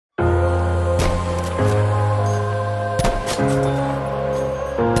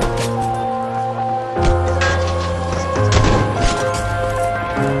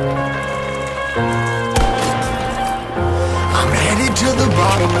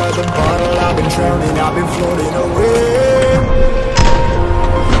of the bottle, I've been drowning, I've been floating away.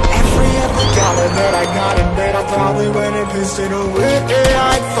 Every other dollar that I got in bed, I probably went and pissed it away.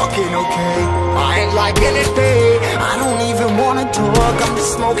 I ain't fucking okay, I ain't liking it, babe. I don't even wanna talk, I'm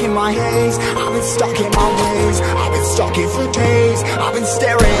just smoking my haze. I've been stuck in my ways, I've been stuck here for days. I've been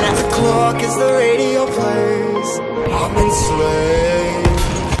staring at the clock as the radio plays. I'm enslaved.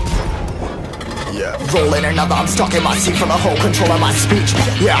 Yeah, rolling another, I'm stuck in my seat from the whole control of my speech.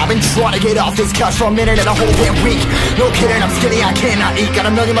 Yeah, I've been trying to get off this couch for a minute and a whole damn week. No kidding, I'm skinny, I cannot eat. Got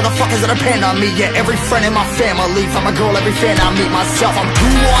a million motherfuckers that depend on me. Yeah, every friend in my family, from a girl, every fan I meet myself. I'm too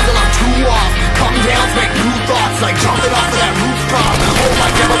on till I'm too off. Calm down, make new thoughts, like jumping off of that rooftop. Oh my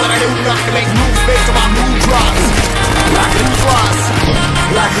God, but I do nothing to make moves based on my mood drops. Like who's lost?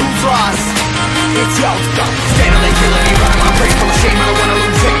 Like who's lost? It's yo, steadily killing me, running my brain full of shame. I don't wanna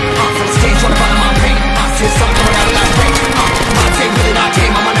lose it. I'm full of stage, trying to find my pain. I see something coming out of that rain. My day really not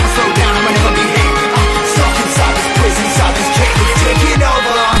tame. I'ma never slow down, I'ma never behave. Stuck inside this prison, inside this cage. It's taking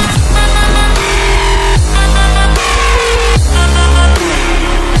over.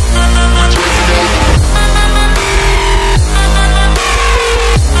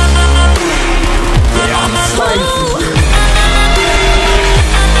 Yeah, I'm a slave.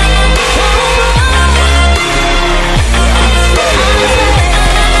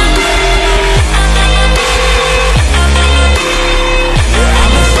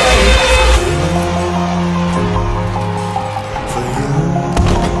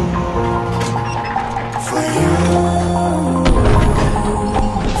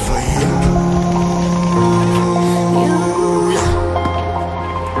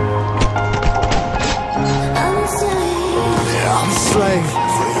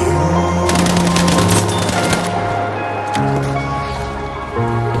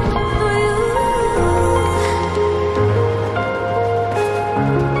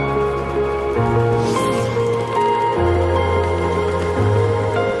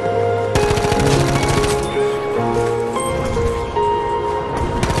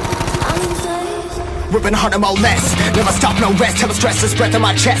 Ripping harder, more less. Never stop, no rest. Till the stress is breath in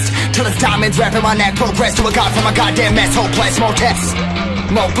my chest. Till it's diamonds wrapping my neck. Progress to a god from a goddamn mess. Hopeless, more tests,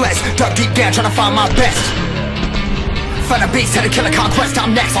 more blessed. Dug deep down trying to find my best. Find a beast, had to kill a conquest.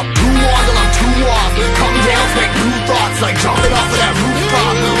 I'm next. I'm too on till I'm too off. Calm down, make new thoughts, like jumping off of that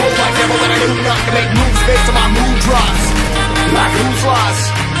rooftop. Oh my devil, but I do nothing to make moves based on my mood drops. Like who's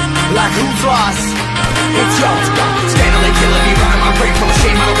lost? Like who's lost? It's yo, steadily killing me, running my brain full of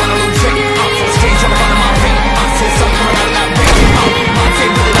shame. I don't wanna lose it. I'm full of stage, trying to find my pain. I see something coming out of that rain. My day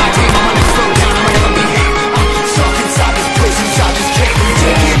really not tame. I'ma never slow down, I'ma never behave. I'm stuck inside this prison, inside this cage. It's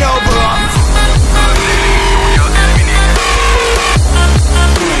taking over.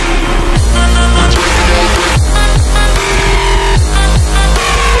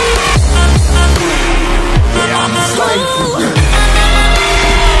 Yeah, I'm a slave.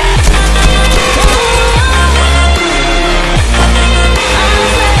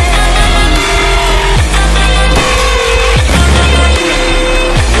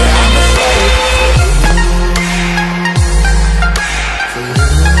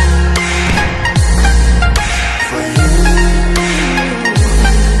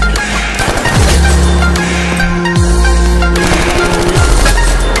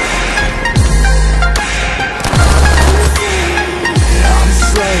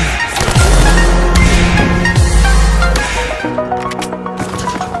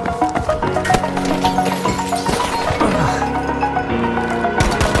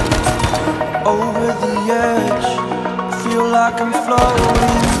 Over the edge, feel like I'm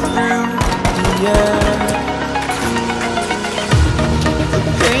floating through the air. The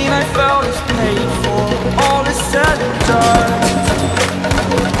pain I felt is paid for, all is said and done.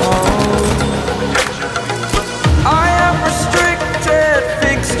 Oh, I am restricted,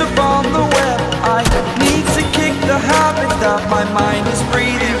 fixed upon the web. I need to kick the habit that my mind is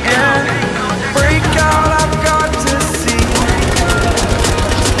breathing in. Break out, I've got to see.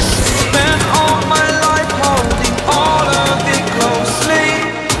 Spent all my life holding all of it closely.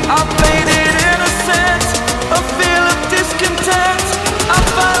 I played it innocent, a feel of discontent. I'm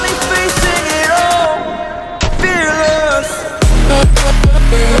finally facing it all, fearless.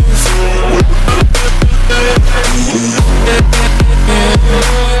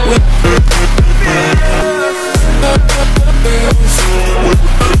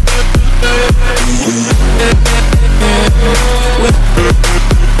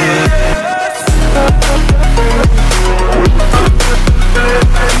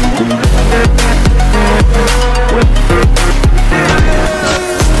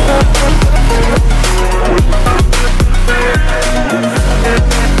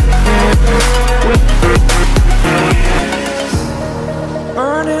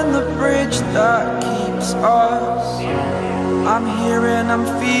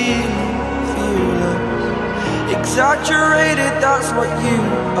 exaggerated, that's what you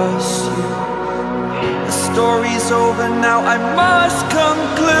assume. The story's over now, I must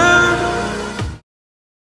conclude.